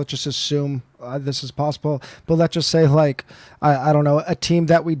stuff. So let's just assume this is possible. But let's just say, like, I don't know, a team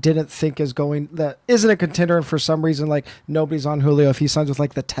that we didn't think that isn't a contender, and for some reason, like nobody's on Julio. If he signs with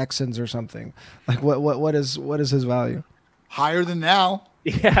like the Texans or something, like what is his value? Higher than now.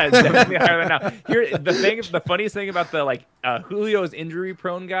 Yeah, definitely higher than now. Here, the funniest thing about the Julio's injury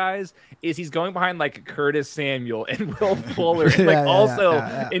prone guys is he's going behind like Curtis Samuel and Will Fuller,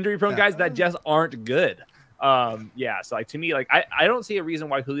 and injury prone guys that just aren't good. So like to me, like I don't see a reason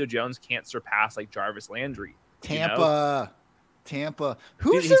why Julio Jones can't surpass like Jarvis Landry. Tampa. He's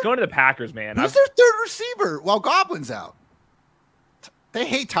going to the Packers, man. Who's their third receiver while Godwin's out? They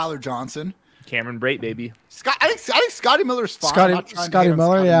hate Tyler Johnson. Cameron Brate, baby. I think Scotty Miller's fine. Scotty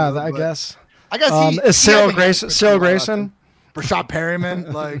Miller, I guess. Is Cyril Grayson? Rashad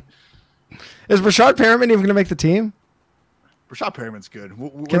Perryman, like is Rashad Perryman even going to make the team? Rashad Perryman's good.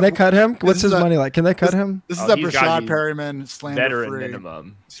 Can they cut him? What's his money like? Can they cut him? This is a Rashad Perryman slander-free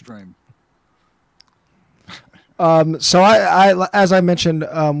minimum stream. So I as I mentioned,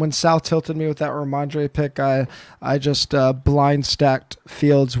 when Sal tilted me with that Ramondre pick, I just blind stacked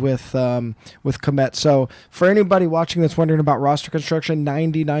Fields with Kmet. So for anybody watching that's wondering about roster construction,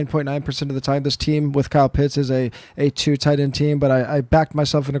 99.9% of the time this team with Kyle Pitts is a 2 tight end team, but I backed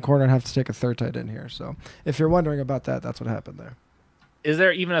myself in a corner and have to take a 3rd tight end here. So if you're wondering about that, that's what happened there. Is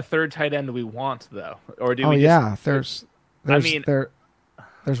there even a 3rd tight end we want though, or do we? Oh yeah, there's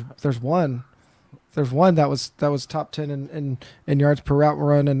one. There's one that was top 10 in yards per route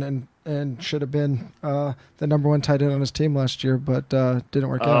run and should have been the number 1 tight end on his team last year, but didn't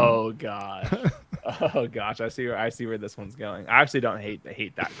work out. Oh gosh, I see where this one's going. I actually don't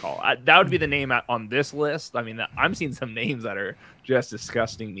hate that call. That would be the name on this list. I mean, I'm seeing some names that are just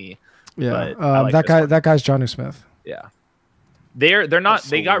disgusting me. Yeah, like that guy's Johnny Smith. Yeah. They're not.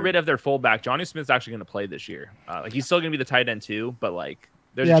 They got rid of their fullback. Johnny Smith's actually going to play this year. Like he's still going to be the tight end too, but like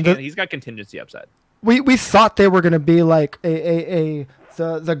there's a chance, he's got contingency upside. We thought they were going to be like the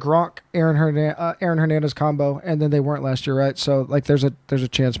Gronk Aaron Hernandez combo, and then they weren't last year, right? So like there's a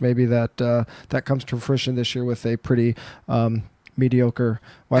chance maybe that comes to fruition this year with a pretty mediocre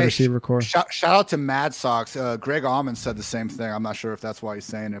wide receiver core. Shout out to Mad Sox. Greg Allman said the same thing. I'm not sure if that's why he's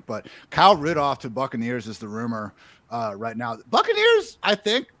saying it, but Kyle Rudolph to Buccaneers is the rumor right now. Buccaneers, I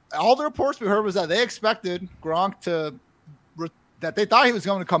think all the reports we heard was that they expected Gronk that they thought he was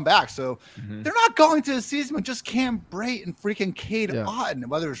going to come back. So they're not going to the season with just Cam Brate and freaking Cade Otton.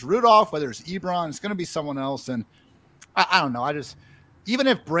 Whether it's Rudolph, whether it's Ebron, it's going to be someone else. And I don't know. Even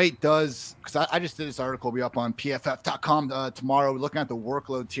if Brate does, because I just did this article, will be up on pff.com tomorrow, looking at the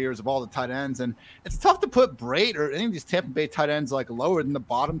workload tiers of all the tight ends. And it's tough to put Brate or any of these Tampa Bay tight ends like lower than the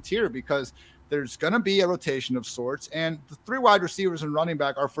bottom tier because there's going to be a rotation of sorts. And the 3 wide receivers and running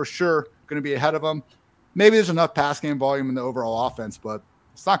back are for sure going to be ahead of them. Maybe there's enough pass game volume in the overall offense, but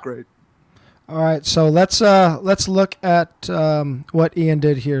it's not great. All right, so let's look at what Ian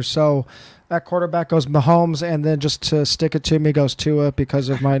did here. So at quarterback goes Mahomes, and then just to stick it to me goes Tua because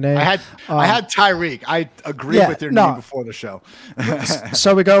of my name. I had Tyreek. I agreed with your name before the show.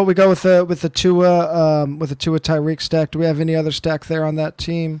 So we go with the Tua Tyreek stack. Do we have any other stack there on that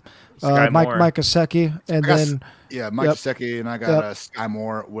team? Mike Gesicki, and then Mike Gesicki, and I got Sky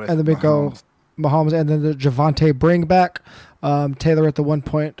Moore with, and then we go Mahomes, and then the Javonte Bringback. Taylor at the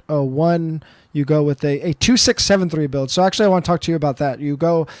 1.01. You go with a 2.673 build. So actually, I want to talk to you about that. You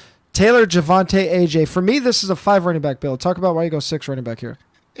go Taylor, Javonte, AJ. For me, this is a 5 running back build. Talk about why you go 6 running back here.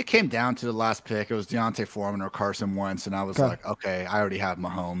 It came down to the last pick. It was Deontay Foreman or Carson Wentz, and I was like, okay, I already have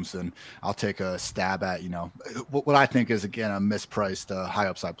Mahomes, and I'll take a stab at what I think is again a mispriced high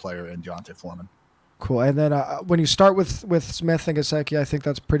upside player in Deontay Foreman. Cool. And then when you start with Smith and Gesicki, I think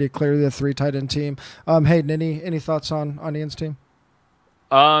that's pretty clearly a 3 tight end team. Hayden, any thoughts on Ian's team?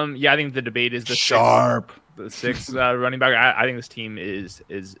 I think the debate is the sharp. Six running back. I think this team is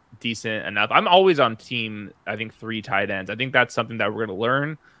decent enough. I'm always on team. I think 3 tight ends. I think that's something that we're going to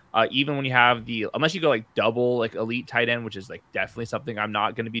learn. Even when you have unless you go like double like elite tight end, which is like definitely something I'm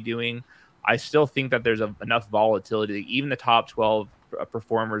not going to be doing. I still think that there's enough volatility. Even the top 12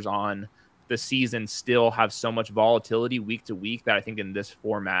 performers on the season still have so much volatility week to week that I think in this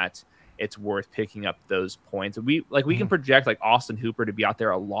format it's worth picking up those points. We can project like Austin Hooper to be out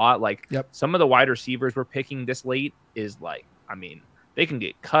there a lot. Like some of the wide receivers we're picking this late is like, I mean, they can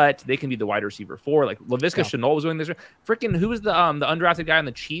get cut. They can be the wide receiver 4. Like Laviska Shenault was doing this. Freaking who was the undrafted guy on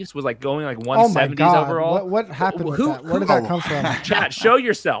the Chiefs was like going like 170s overall. What happened with that? Where did that come from? Chat, show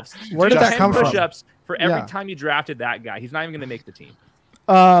yourselves. Where did that come from? Push-ups for every time you drafted that guy. He's not even going to make the team.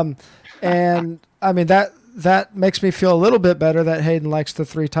 And I mean that makes me feel a little bit better that Hayden likes the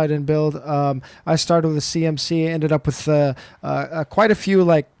 3 tight end build. I started with a CMC, ended up with quite a few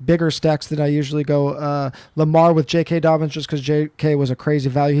like bigger stacks than I usually go. Lamar with J.K. Dobbins just because J.K. was a crazy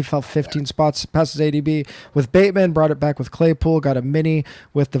value. He fell 15 spots past his ADB. With Bateman, brought it back with Claypool, got a mini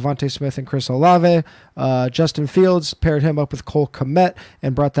with Devontae Smith and Chris Olave. Justin Fields paired him up with Cole Kmet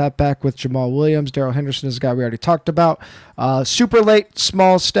and brought that back with Jamal Williams. Darrell Henderson is a guy we already talked about. Super late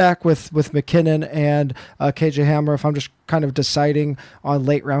small stack with McKinnon and KJ Hamler. If I'm just kind of deciding on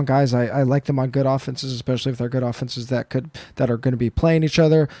late round guys, I like them on good offenses, especially if they're good offenses that are going to be playing each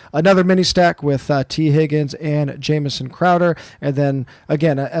other. Another mini stack with T. Higgins and Jamison Crowder. And then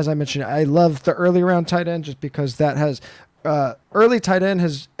again, as I mentioned, I love the early round tight end just because that has early tight end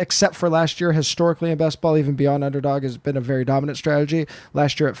has, except for last year, historically in best ball, even beyond underdog, has been a very dominant strategy.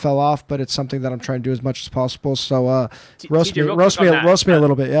 Last year it fell off, but it's something that I'm trying to do as much as possible. So roast me a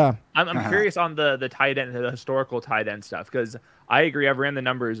little bit. Yeah. I'm curious on the tight end, the historical tight end stuff, because I agree. I've ran the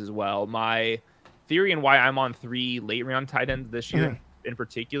numbers as well. My theory and why I'm on 3 late round tight ends this year in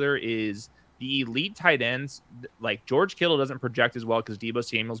particular is the elite tight ends, like George Kittle doesn't project as well because Deebo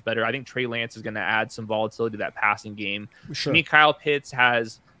Samuel's better. I think Trey Lance is going to add some volatility to that passing game. Sure. To me, Kyle Pitts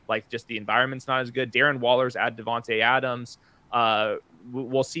has like just the environment's not as good. Darren Waller's add Devontae Adams.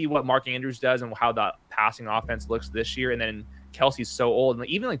 We'll see what Mark Andrews does and how the passing offense looks this year. And then Kelsey's so old, and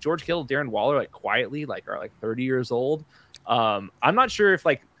even like George Kittle, Darren Waller, like quietly like are like 30 years old. I'm not sure if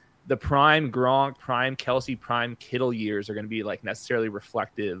like the prime Gronk, prime Kelsey, prime Kittle years are going to be like necessarily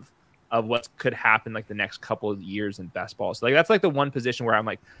reflective of what could happen like the next couple of years in best ball. So like that's like the one position where I'm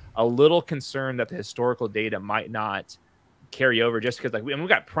like a little concerned that the historical data might not carry over just because like we've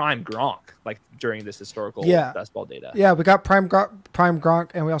got prime Gronk like during this historical best ball data. Yeah, we got prime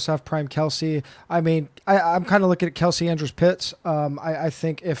Gronk, and we also have prime Kelsey. I mean, I'm kind of looking at Kelsey, Andrews, Pitts. I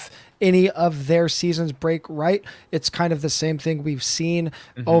think if any of their seasons break right, it's kind of the same thing we've seen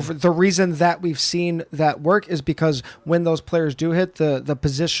over. The reason that we've seen that work is because when those players do hit, the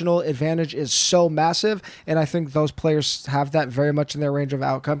positional advantage is so massive, and I think those players have that very much in their range of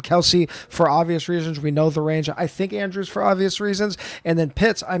outcome. Kelsey, for obvious reasons, we know the range. I think Andrews for obvious reasons, and then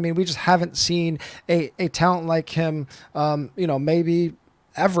Pitts, I mean, we just haven't seen a talent like him, maybe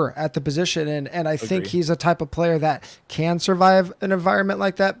ever at the position, and I think he's a type of player that can survive an environment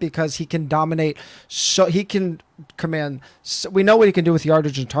like that because he can dominate, so he can command. So we know what he can do with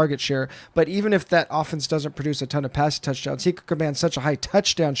yardage and target share, but even if that offense doesn't produce a ton of pass touchdowns, he could command such a high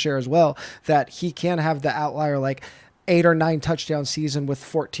touchdown share as well that he can have the outlier like 8 or 9 touchdown season with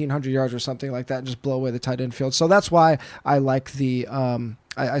 1,400 yards or something like that and just blow away the tight end field. So that's why I like the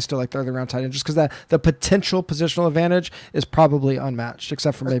I still like the early round tight end just because the potential positional advantage is probably unmatched,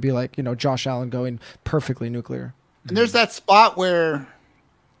 except for maybe like Josh Allen going perfectly nuclear. And there's that spot where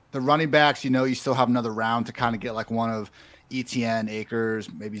the running backs, you still have another round to kind of get like one of ETN, Akers,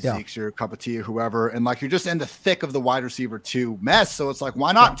 maybe Zeke's your cup of tea or whoever, and like you're just in the thick of the wide receiver 2 mess. So it's like,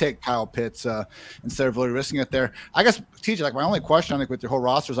 why not take Kyle Pitts instead of really risking it there? I guess, TJ, like my only question I think with your whole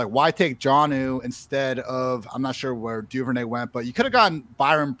roster is like, why take Jonnu instead of, I'm not sure where Duvernay went, but you could have gotten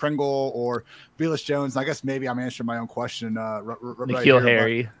Byron Pringle or Velus Jones. I guess maybe I'm answering my own question. N'Keal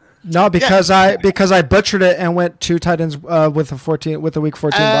Harry. No, because I butchered it and went 2 tight ends with the week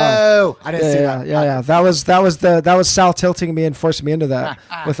 14 bye. Oh, I didn't see that. Yeah. That was Sal tilting me and forcing me into that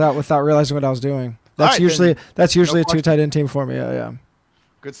without realizing what I was doing. That's usually a 2 tight end team for me. Yeah.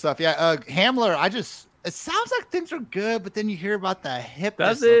 Good stuff. Yeah. Hamler, it sounds like things are good, but then you hear about the hip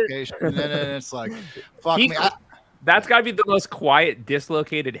Does dislocation, and then it's like, fuck me. That's got to be the most quiet,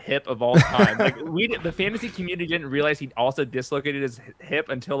 dislocated hip of all time. Like the fantasy community didn't realize he also dislocated his hip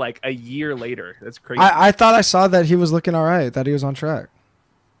until like a year later. That's crazy. I thought I saw that he was looking all right, that he was on track.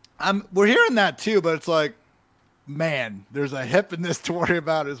 We're hearing that too, but it's like, man, there's a hip in this to worry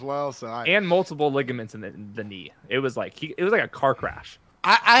about as well. And multiple ligaments in the knee. It was like a car crash.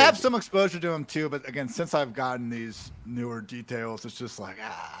 I have some exposure to him too, but again, since I've gotten these newer details, it's just like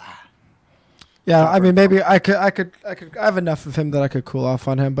Yeah, I mean, maybe I have enough of him that I could cool off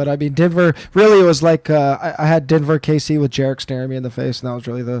on him. But I mean, Denver really, it was like I had Denver KC with Jarek staring me in the face, and that was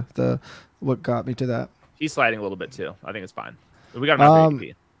really the what got me to that. He's sliding a little bit too. I think it's fine. We got him out for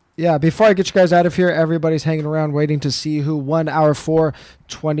ADP. Yeah, before I get you guys out of here, everybody's hanging around waiting to see who won our 4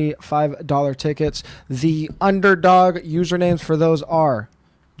 $25 tickets. The underdog usernames for those are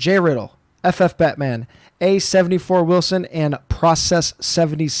J Riddle, FF Batman, A74 Wilson, and Process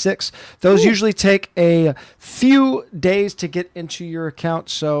 76. Those usually take a few days to get into your account.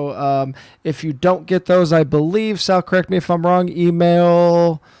 So if you don't get those, I believe, Sal, correct me if I'm wrong,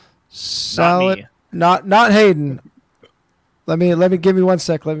 email Sal, not Hayden. Let me give me 1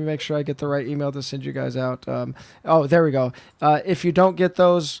 sec. Let me make sure I get the right email to send you guys out. There we go. If you don't get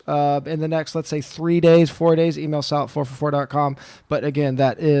those in the next, let's say 3 days, 4 days, email sal@4for4.com. But again,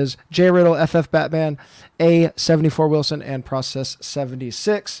 that is J Riddle, FF Batman, A74 Wilson, and Process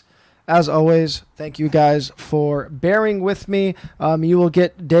 76. As always, thank you guys for bearing with me. You will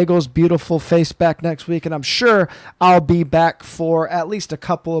get Daigle's beautiful face back next week, and I'm sure I'll be back for at least a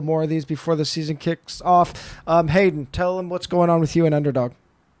couple of more of these before the season kicks off. Hayden, tell them what's going on with you and Underdog.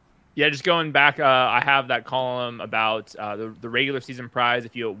 Yeah, just going back, I have that column about the regular season prize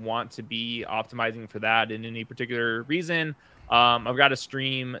if you want to be optimizing for that in any particular reason. I've got a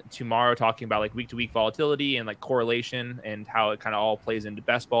stream tomorrow talking about like week-to-week volatility and like correlation and how it kind of all plays into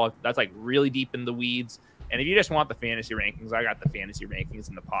best ball. That's like really deep in the weeds. And if you just want the fantasy rankings, I got the fantasy rankings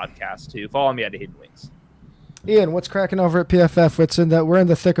in the podcast too. Follow me at Hayden Winks. Ian, what's cracking over at PFF? We're in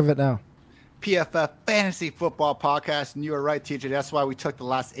the thick of it now. PFF Fantasy Football Podcast, and you are right, TJ. That's why we took the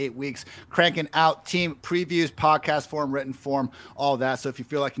last 8 weeks cranking out team previews, podcast form, written form, all that. So if you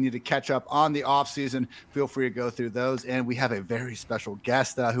feel like you need to catch up on the offseason, feel free to go through those. And we have a very special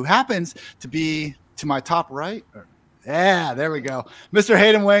guest who happens to be to my top right. Yeah, there we go. Mr.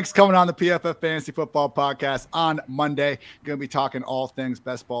 Hayden Winks coming on the PFF Fantasy Football Podcast on Monday. Going to be talking all things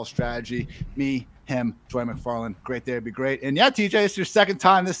best ball strategy. Me, him, Joy McFarland. Great day. It'd be great. And yeah, TJ, it's your second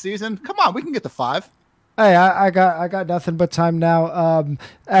time this season. Come on, we can get to 5. Hey, I got nothing but time now.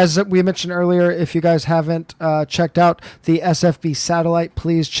 As we mentioned earlier, if you guys haven't checked out the SFB satellite,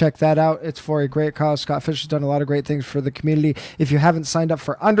 please check that out. It's for a great cause. Scott Fish has done a lot of great things for the community. If you haven't signed up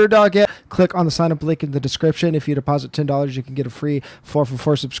for Underdog yet, click on the sign up link in the description. If you deposit $10, you can get a free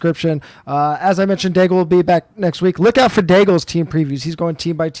 4for4 subscription. As I mentioned, Daigle will be back next week. Look out for Daigle's team previews. He's going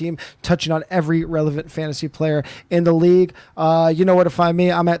team by team, touching on every relevant fantasy player in the league. You know where to find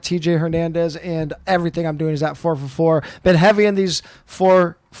me. I'm at TJ Hernandez, and everything I'm doing is at 4for4. Been heavy in these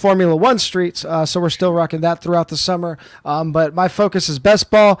 4 Formula 1 streets, so we're still rocking that throughout the summer. But my focus is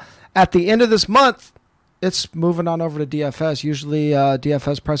best ball. At the end of this month, it's moving on over to DFS. Usually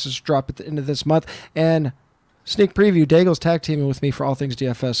DFS prices drop at the end of this month. And sneak preview, Daigle's tag teaming with me for all things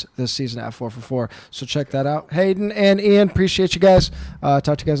DFS this season at 4for4. So check that out. Hayden and Ian, appreciate you guys.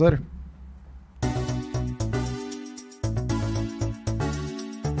 Talk to you guys later.